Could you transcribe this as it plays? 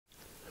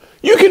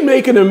You can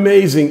make an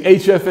amazing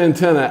HF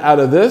antenna out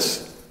of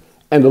this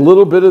and a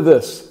little bit of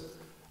this.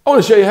 I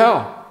want to show you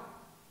how.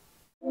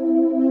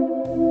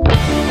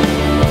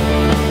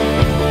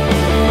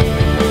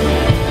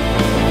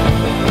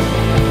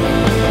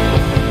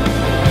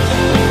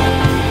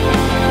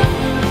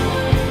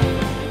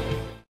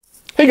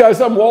 Hey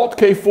guys, I'm Walt,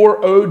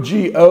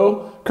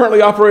 K4OGO,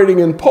 currently operating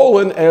in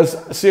Poland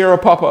as Sierra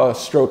Papa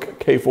stroke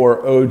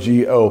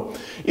K4OGO.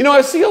 You know,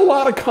 I see a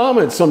lot of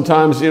comments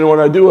sometimes, when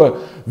I do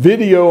a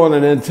video on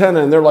an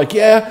antenna and they're like,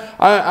 yeah,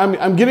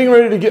 I'm getting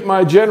ready to get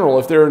my General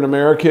if they're an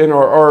American,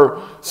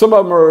 or some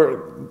of them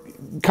are,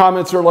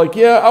 comments are like,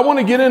 yeah, I want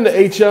to get into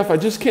HF, I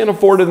just can't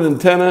afford an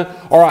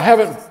antenna, or I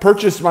haven't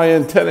purchased my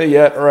antenna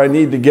yet, or I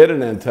need to get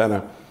an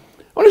antenna.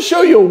 I want to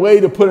show you a way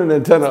to put an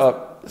antenna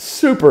up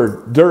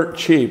super dirt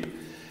cheap.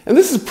 And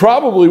this is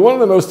probably one of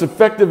the most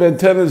effective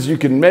antennas you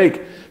can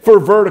make for a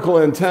vertical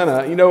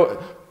antenna.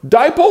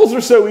 Dipoles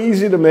are so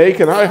easy to make,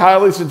 and I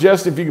highly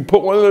suggest if you can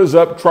put one of those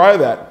up, try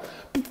that.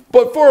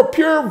 But for a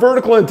pure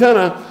vertical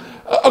antenna,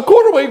 a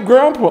quarter-wave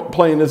ground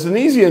plane is an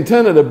easy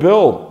antenna to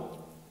build.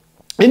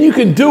 And you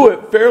can do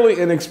it fairly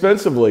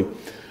inexpensively.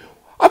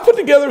 I put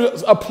together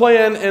a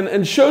plan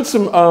and showed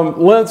some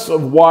lengths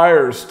of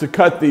wires to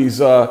cut these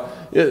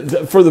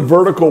for the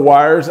vertical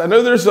wires. I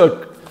know there's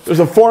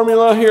a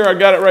formula here. I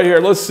got it right here.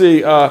 Let's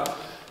see. To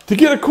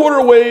get a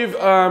quarter wave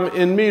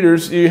in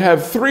meters, you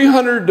have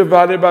 300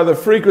 divided by the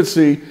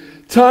frequency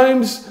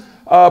times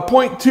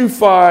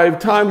 0.25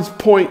 times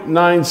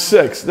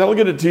 0.96. That'll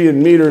get it to you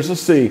in meters.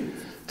 Let's see.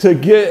 To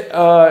get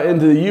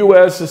into the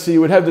US, let's see,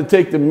 you would have to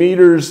take the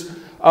meters,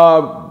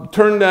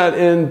 turn that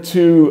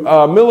into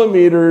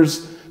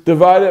millimeters,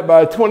 divide it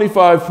by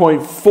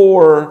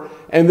 25.4,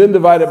 and then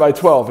divide it by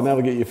 12, and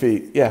that'll get you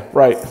feet. Yeah,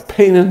 right.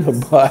 Pain in the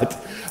butt.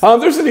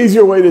 There's an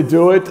easier way to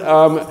do it.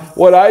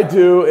 What I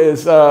do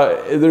is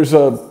there's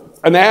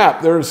an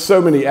app. There's so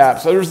many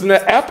apps. There's an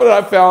app that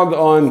I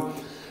found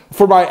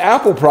for my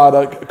Apple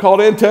product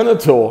called Antenna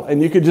Tool, and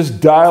you could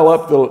just dial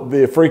up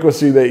the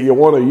frequency that you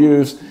want to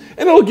use,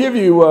 and it'll give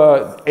you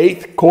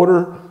eighth,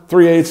 quarter,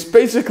 3/8,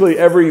 basically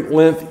every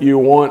length you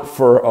want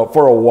for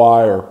a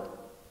wire.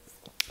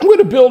 I'm going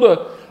to build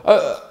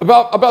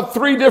about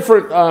three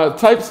different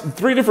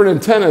three different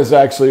antennas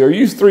actually, or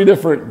use three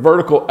different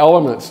vertical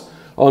elements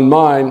on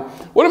mine.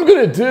 What I'm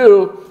going to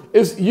do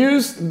is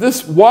use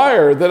this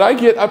wire that I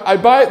get. I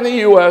buy it in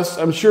the US.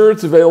 I'm sure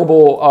it's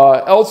available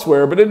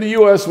elsewhere, but in the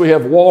US we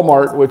have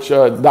Walmart, which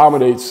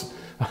dominates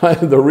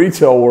the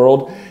retail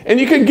world, and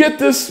you can get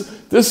this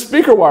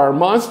speaker wire,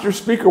 Monster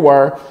speaker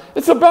wire.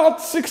 It's about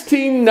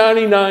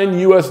 $16.99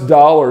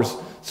 US.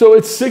 So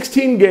it's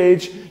 16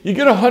 gauge. You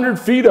get 100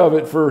 feet of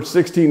it for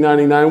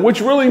 $16.99,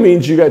 which really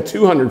means you got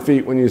 200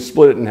 feet when you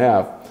split it in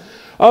half.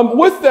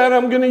 With that,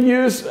 I'm going to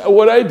use,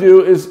 what I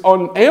do is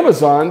on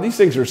Amazon, these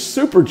things are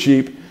super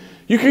cheap.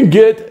 You can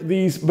get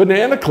these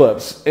banana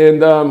clips,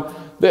 and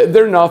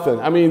they're nothing.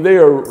 I mean, they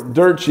are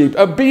dirt cheap.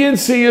 A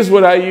BNC is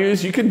what I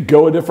use. You can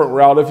go a different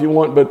route if you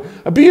want, but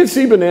a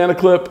BNC banana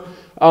clip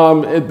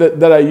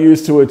that I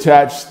use to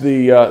attach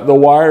the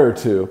wire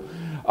to.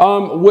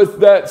 With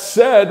that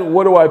said,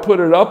 what do I put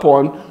it up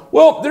on?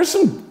 Well, there's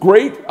some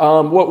great,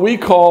 what we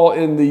call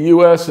in the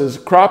US is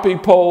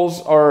crappie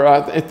poles, or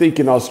I think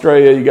in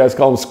Australia you guys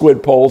call them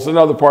squid poles, in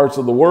other parts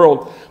of the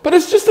world. But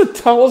it's just a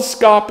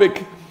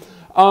telescopic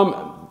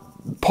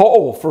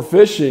pole for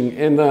fishing,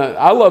 and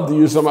I love to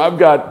use them. I've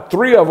got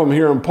 3 of them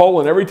here in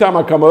Poland. Every time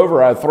I come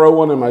over, I throw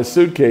one in my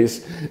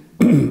suitcase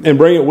and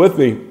bring it with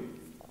me.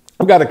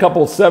 I've got a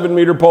couple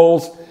 7-meter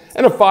poles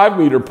and a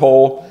 5-meter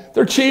pole.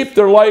 They're cheap,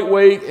 they're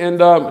lightweight, and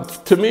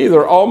to me,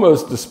 they're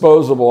almost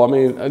disposable. I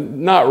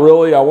mean, not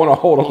really. I want to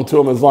hold on to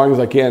them as long as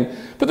I can,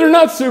 but they're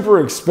not super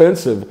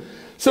expensive.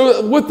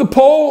 So with the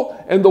pole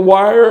and the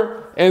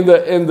wire and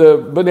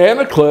the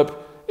banana clip,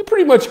 you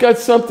pretty much got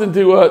something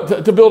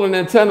to build an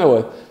antenna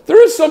with.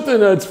 There is something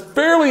that's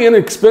fairly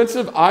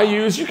inexpensive I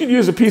use. You could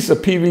use a piece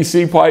of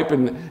PVC pipe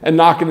and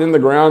knock it in the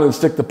ground and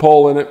stick the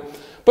pole in it.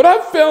 But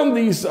I've found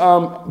these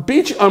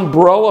beach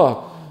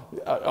umbrella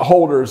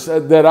holders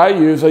that I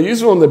use. I use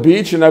them on the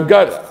beach, and I've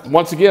got,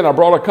 once again, I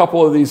brought a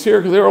couple of these here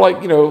because they were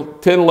like,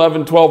 10,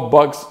 11, 12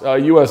 bucks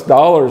US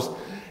dollars.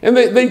 And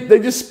they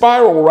just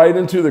spiral right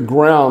into the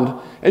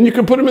ground, and you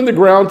can put them in the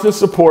ground to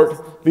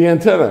support the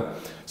antenna.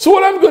 So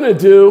what I'm going to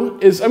do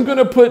is I'm going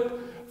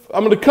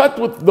to cut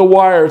with the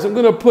wires. I'm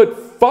going to put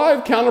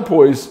 5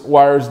 counterpoise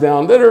wires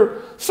down that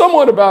are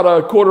somewhat about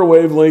a quarter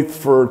wavelength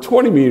for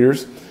 20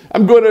 meters.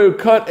 I'm going to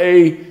cut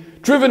a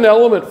driven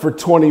element for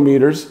 20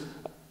 meters.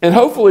 And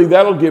hopefully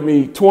that'll give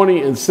me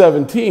 20 and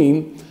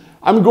 17.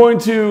 I'm going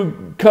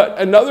to cut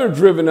another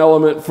driven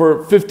element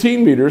for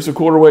 15 meters, a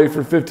quarter wave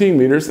for 15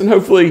 meters, and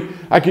hopefully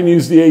I can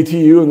use the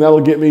ATU, and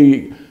that'll get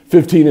me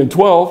 15 and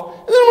 12.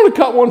 And then I'm going to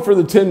cut one for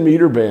the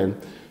 10-meter band.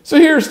 So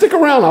here, stick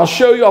around. I'll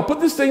show you. I'll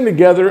put this thing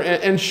together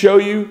and show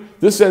you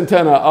this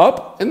antenna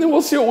up, and then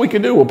we'll see what we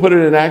can do. We'll put it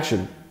in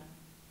action.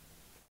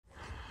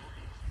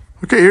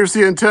 Okay, here's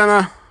the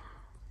antenna.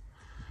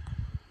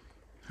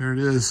 There it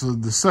is, the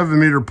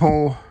 7-meter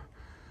pole.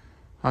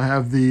 I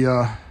have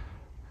the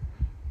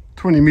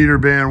 20-meter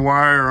band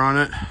wire on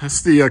it.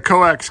 That's the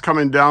coax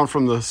coming down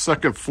from the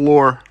second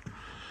floor.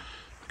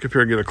 Look up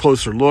here and get a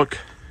closer look.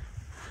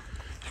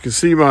 You can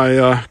see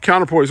my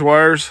counterpoise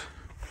wires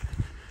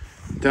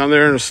down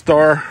there in a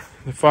star,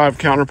 the 5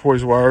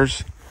 counterpoise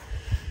wires.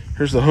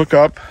 Here's the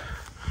hookup.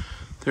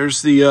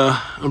 There's the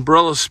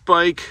umbrella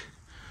spike.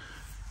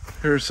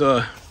 There's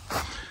the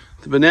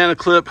banana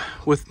clip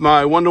with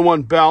my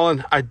 1-to-1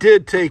 ballon. I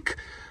did take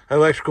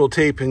electrical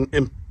tape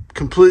and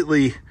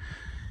completely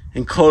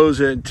enclose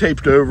it and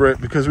taped over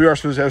it because we are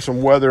supposed to have some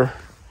weather.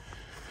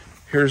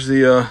 Here's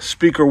the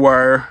speaker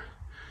wire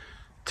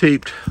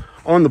taped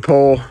on the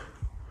pole,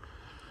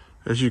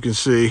 as you can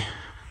see.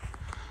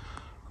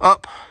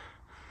 Up.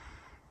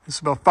 It's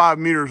about 5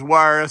 meters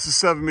wire. That's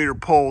a 7-meter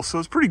pole, so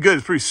it's pretty good.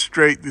 It's pretty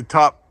straight. The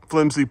top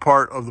flimsy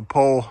part of the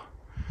pole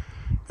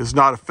is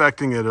not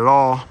affecting it at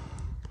all.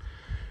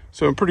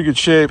 So in pretty good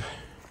shape.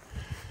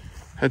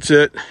 That's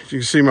it. As you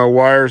can see, my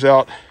wires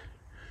out.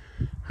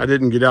 I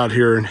didn't get out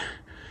here and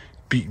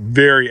be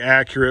very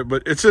accurate,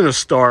 but it's in a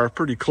star,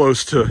 pretty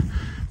close to,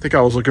 I think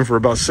I was looking for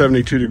about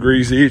 72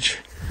 degrees each.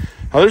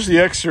 Now there's the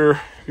extra,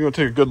 if you want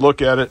to take a good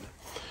look at it,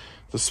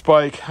 the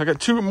spike. I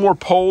got 2 more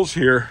poles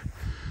here.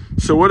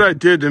 So what I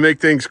did to make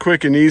things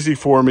quick and easy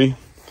for me,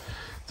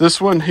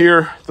 this one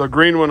here, the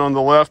green one on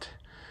the left,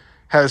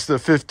 has the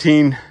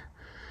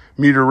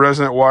 15-meter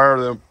resonant wire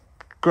that I'm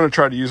going to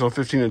try to use on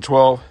 15 and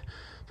 12.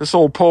 This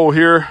old pole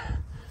here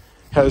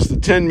has the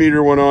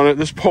 10-meter one on it.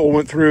 This pole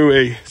went through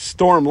a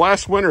storm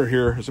last winter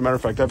here. As a matter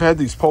of fact, I've had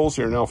these poles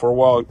here now for a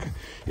while.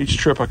 Each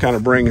trip I kind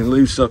of bring and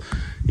leave stuff.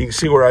 You can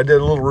see where I did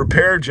a little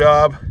repair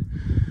job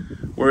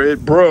where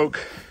it broke.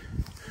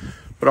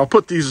 But I'll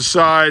put these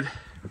aside.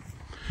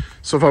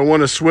 So if I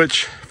want to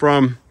switch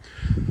from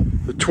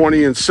the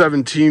 20 and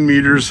 17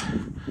 meters,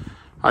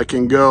 I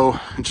can go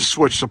and just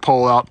switch the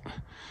pole out.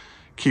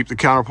 Keep the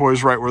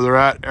counterpoise right where they're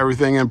at.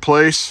 Everything in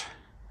place.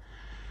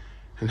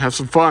 And have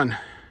some fun.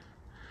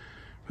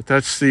 But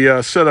that's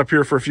the setup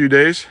here for a few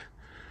days.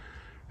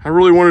 I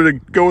really wanted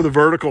to go with a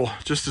vertical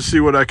just to see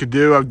what I could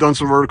do. I've done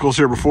some verticals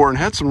here before and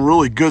had some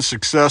really good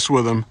success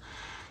with them.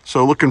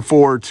 So looking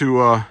forward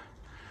to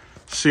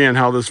seeing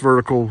how this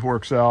vertical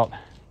works out.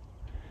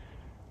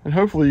 And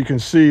hopefully you can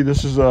see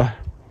this is I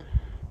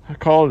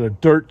call it a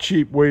dirt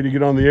cheap way to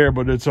get on the air,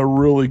 but it's a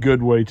really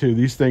good way too.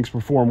 These things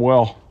perform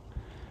well.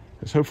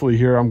 As hopefully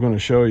here I'm going to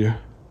show you.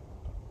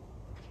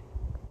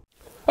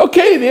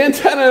 Okay, the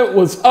antenna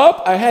was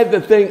up. I had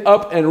the thing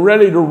up and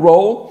ready to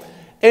roll.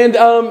 And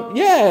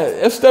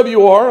yeah,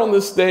 SWR on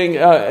this thing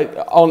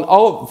on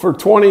all for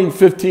 20,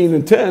 15,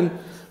 and 10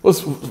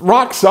 was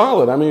rock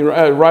solid. I mean,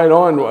 right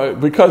on,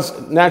 because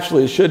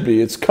naturally it should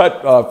be. It's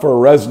cut for a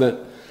resonant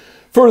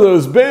for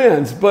those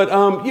bands. But,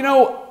 you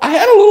know, I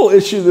had a little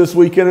issue this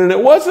weekend, and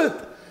it wasn't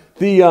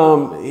the,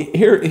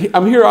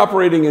 I'm here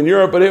operating in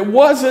Europe, but it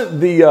wasn't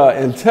the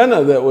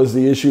antenna that was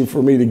the issue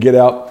for me to get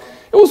out.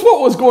 It was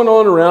what was going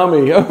on around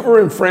me.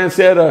 Over in France,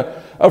 they had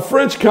a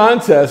French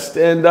contest,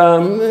 and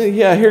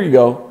yeah, here you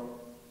go.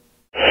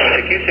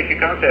 CQ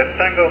contest,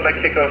 Tango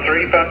Mexico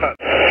 3, Papa.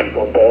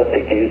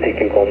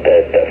 CQ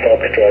contest,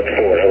 Foxtrot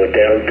 4, I was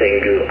down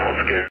Tango.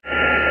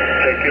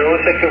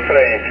 CQ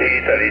France,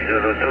 Italy,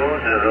 Zulu 2,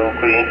 Zulu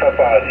Queen,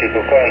 Papa, CQ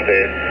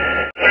contest.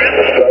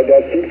 I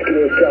got 6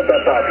 kilos,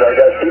 Papa, I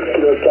got 6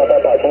 kilos, Papa,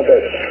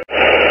 contest.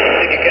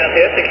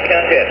 CQ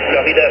contest,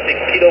 Florida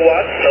 6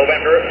 kilowatts,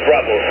 November,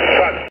 Bravo.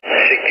 Fox.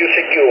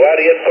 CQ,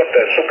 Ariel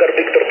contest, Sugar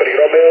Victor 3,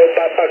 Romeo,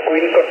 Papa,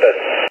 Queen contest.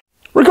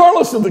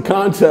 Regardless of the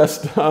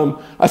contest,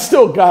 I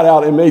still got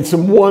out and made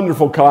some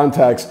wonderful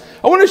contacts.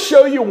 I want to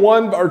show you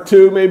 1 or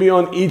 2 maybe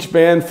on each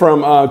band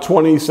from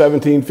 20,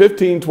 17,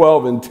 15,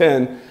 12, and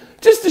 10,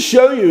 just to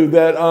show you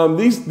that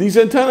these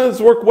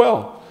antennas work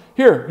well.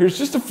 Here's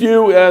just a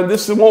few.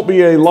 This won't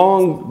be a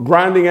long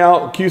grinding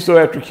out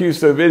QSO after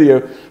QSO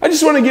video. I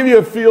just want to give you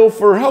a feel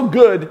for how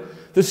good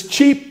this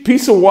cheap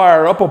piece of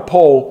wire up a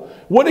pole,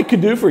 what it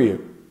could do for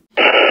you.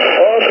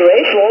 Oh,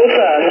 great,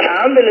 Walter.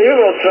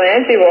 Unbelievable,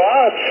 20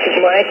 watts.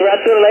 My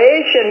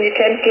congratulations. You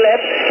can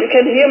clap. You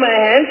can hear my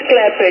hands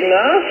clapping,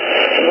 no?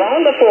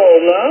 Wonderful,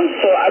 no?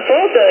 So I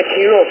thought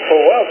kilo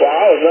 4,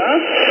 wow, no?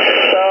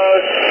 So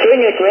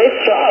doing a great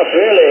job,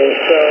 really,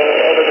 so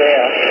over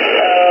there.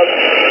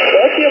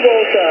 Thank you,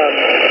 Walter.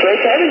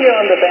 Great having you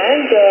on the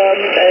band.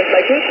 And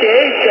my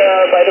QTH,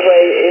 by the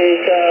way,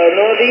 is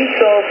northeast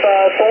of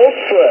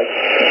Salzburg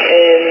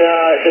in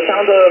the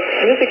Sound of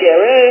Music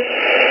area,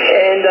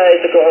 and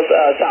it's called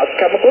South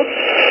Kammergut.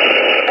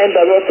 And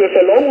I work with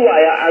a long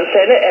wire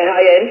antenna, a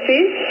high-end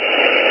piece,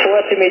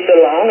 40 meter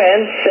long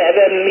and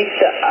 7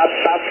 meter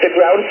above the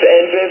ground,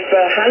 and with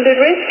 100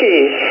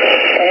 whiskey.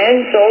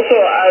 And also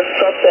I've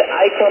got the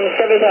ICOM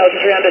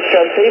 7300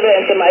 transceiver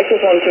and the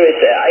microphone to it,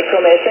 the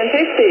ICOM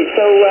SM50.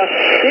 So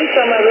these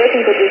are my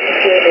working conditions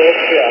here in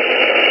Austria.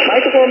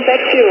 Microphone back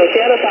to you,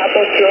 Sierra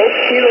Papa Stroke,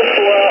 Kilo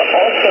 4,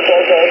 Oscar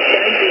Golf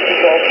Austin, this is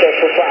Oscar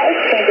for 5.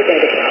 Thank you,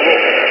 Bravo.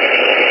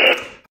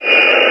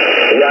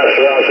 Yes,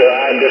 Roger,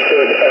 I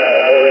understood.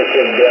 I will let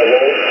you go.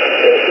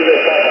 Sugar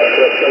Papa,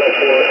 Kilo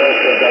 4,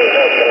 Oscar Golf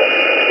Austin,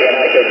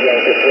 United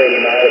Yankee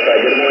 30 miles.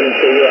 Good morning to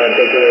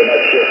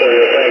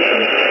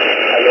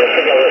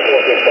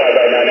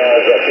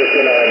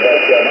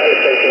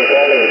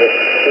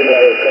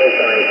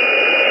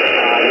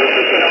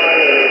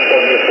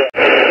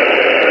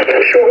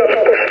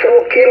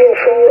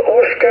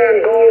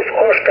Oscar Golf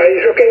Oscar.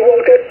 Is okay,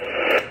 Walter?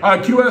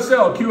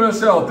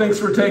 QSL, thanks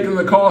for taking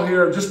the call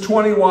here. Just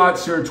 20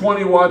 watts here,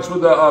 20 watts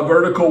with a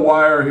vertical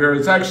wire here.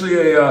 It's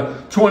actually a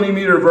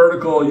 20-meter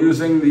vertical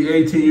using the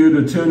ATU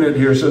to tune it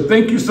here. So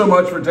thank you so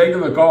much for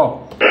taking the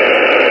call.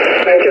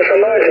 Thank you so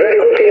much. Very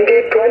good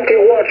indeed. 20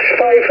 watts,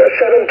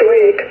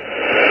 578.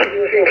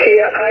 Using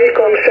here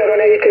ICOM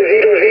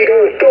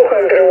 7800,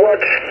 200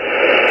 watts.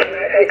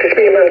 XB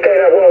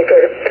antenna,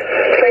 Walter.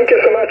 Thank you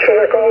so much for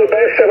the call.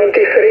 Best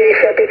 73,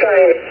 happy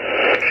time.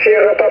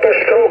 Sierra Papa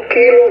Stroke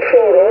Kilo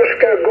 4,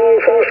 Oscar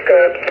Golf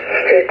Oscar.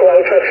 Echo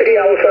Alpha 3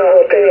 Alpha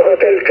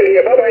Hotel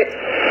clear. Bye-bye.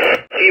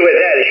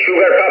 QSL,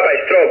 Sugar Papa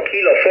Stroke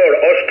Kilo 4,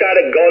 Oscar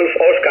Golf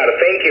Oscar.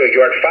 Thank you.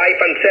 You are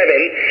 5 and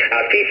 7,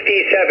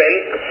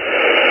 57.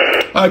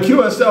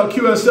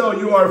 QSL,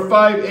 you are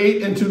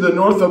 5'8" into the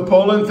north of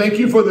Poland. Thank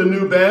you for the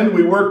new band.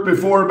 We worked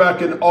before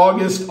back in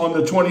August on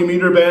the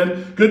 20-meter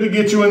band. Good to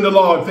get you in the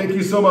log. Thank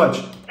you so much.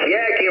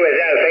 Yeah,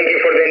 QSL, thank you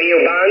for the new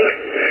band.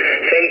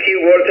 Thank you,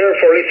 Walter,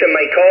 for listening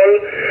my call,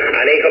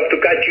 and I hope to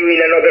catch you in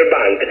another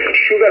band.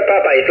 Sugar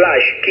Papa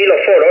 / Kilo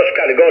 4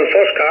 Oscar Golf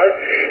Oscar.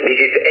 This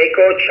is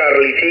Echo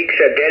Charlie 6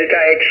 Delta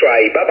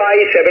X-Ray.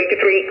 Bye-bye,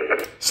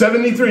 73.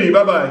 73,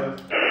 bye-bye.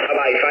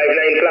 Bye-bye,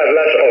 59 plus,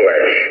 last over.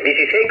 This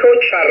is Echo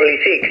Charlie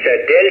 6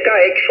 Delta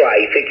X-Ray,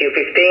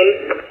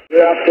 CQ15.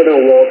 Good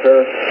afternoon,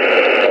 Walter.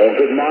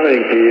 Good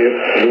morning to you,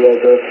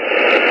 Walter.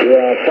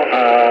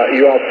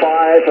 You are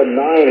 5 and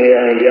 9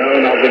 here in the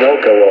island of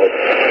Minoka,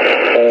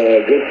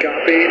 Walter. Good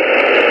copy.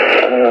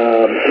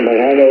 My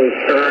handle is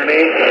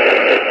Ernie.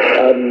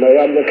 And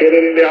I am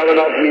located in the island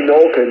of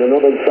Minoka, in the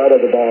northern side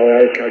of the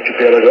Balearic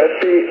Archipelago.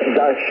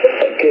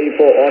 SC-K4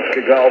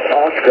 Oscar Golf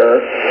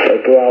Oscar,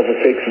 to Alpha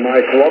 6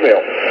 Mike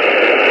Romeo.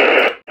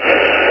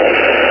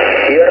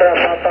 Sierra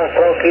Papa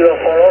Stroke Kilo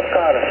 4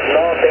 Oscar.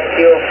 No, thank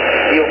you.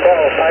 You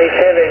call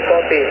 57,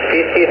 copy.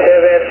 57,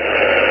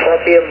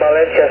 copy in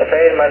Valencia,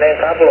 Spain. My name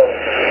Carlos.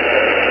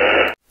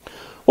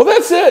 Well,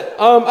 that's it.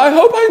 I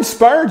hope I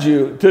inspired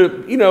you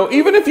to,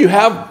 even if you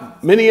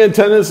have many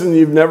antennas and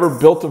you've never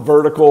built a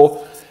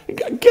vertical,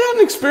 get out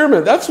and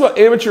experiment. That's what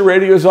amateur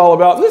radio is all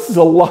about. And this is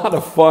a lot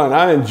of fun.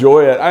 I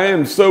enjoy it. I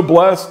am so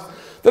blessed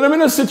that I'm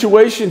in a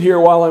situation here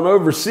while I'm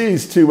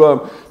overseas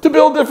to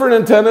build different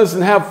antennas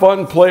and have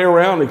fun, play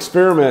around,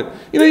 experiment.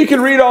 You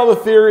can read all the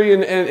theory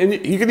and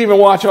you can even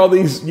watch all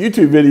these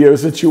YouTube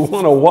videos that you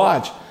want to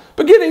watch.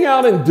 But getting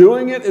out and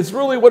doing it is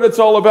really what it's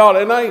all about.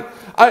 And I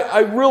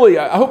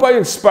hope I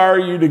inspire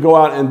you to go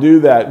out and do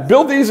that.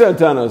 Build these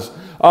antennas.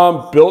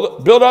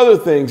 Build other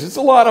things. It's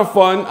a lot of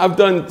fun. I've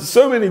done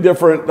so many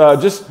different,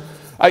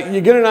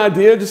 you get an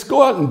idea, just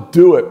go out and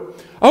do it.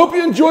 I hope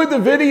you enjoyed the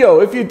video.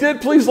 If you did,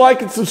 please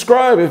like and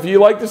subscribe. If you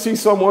like to see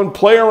someone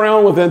play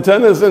around with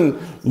antennas and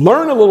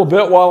learn a little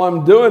bit while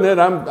I'm doing it,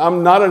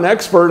 I'm not an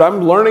expert.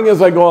 I'm learning as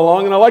I go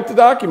along, and I like to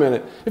document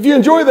it. If you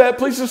enjoy that,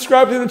 please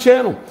subscribe to the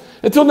channel.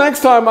 Until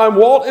next time, I'm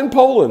Walt in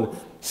Poland.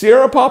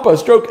 Sierra Papa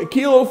 /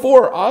 Kilo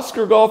 4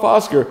 Oscar Golf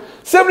Oscar.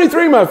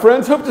 73, my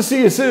friends. Hope to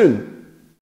see you soon.